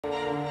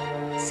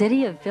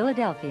City of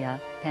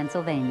Philadelphia,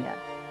 Pennsylvania.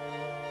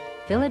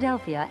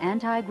 Philadelphia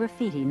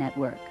Anti-Graffiti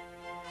Network.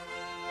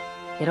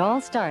 It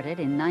all started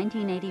in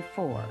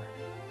 1984.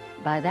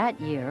 By that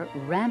year,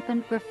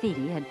 rampant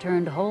graffiti had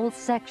turned whole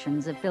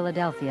sections of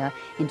Philadelphia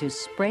into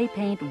spray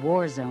paint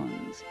war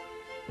zones.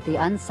 The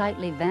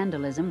unsightly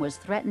vandalism was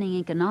threatening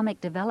economic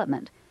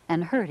development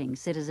and hurting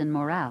citizen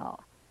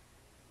morale.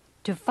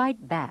 To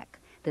fight back,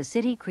 the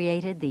city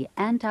created the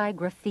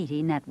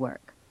Anti-Graffiti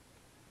Network.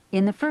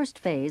 In the first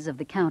phase of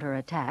the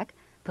counterattack,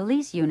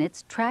 police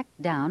units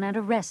tracked down and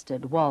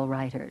arrested wall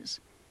writers.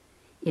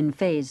 In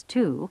Phase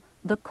 2,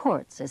 the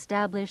courts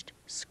established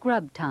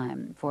scrub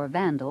time for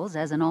vandals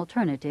as an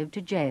alternative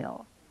to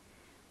jail.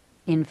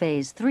 In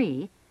Phase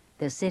 3,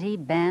 the city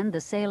banned the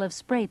sale of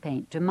spray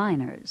paint to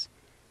minors.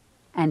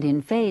 And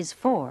in Phase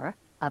 4,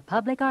 a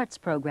public arts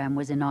program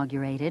was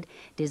inaugurated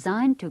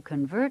designed to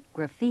convert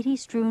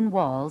graffiti-strewn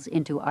walls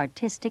into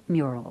artistic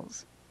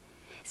murals.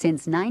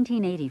 Since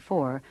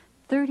 1984,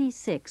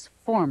 36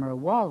 former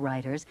wall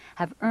writers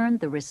have earned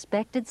the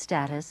respected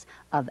status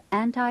of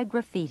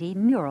anti-graffiti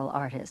mural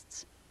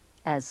artists.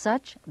 As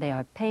such, they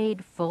are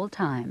paid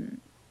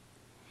full-time.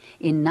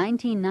 In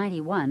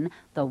 1991,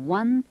 the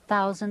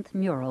 1,000th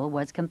mural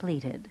was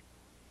completed.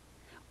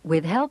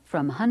 With help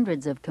from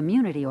hundreds of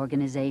community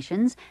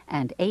organizations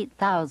and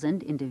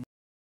 8,000 individuals,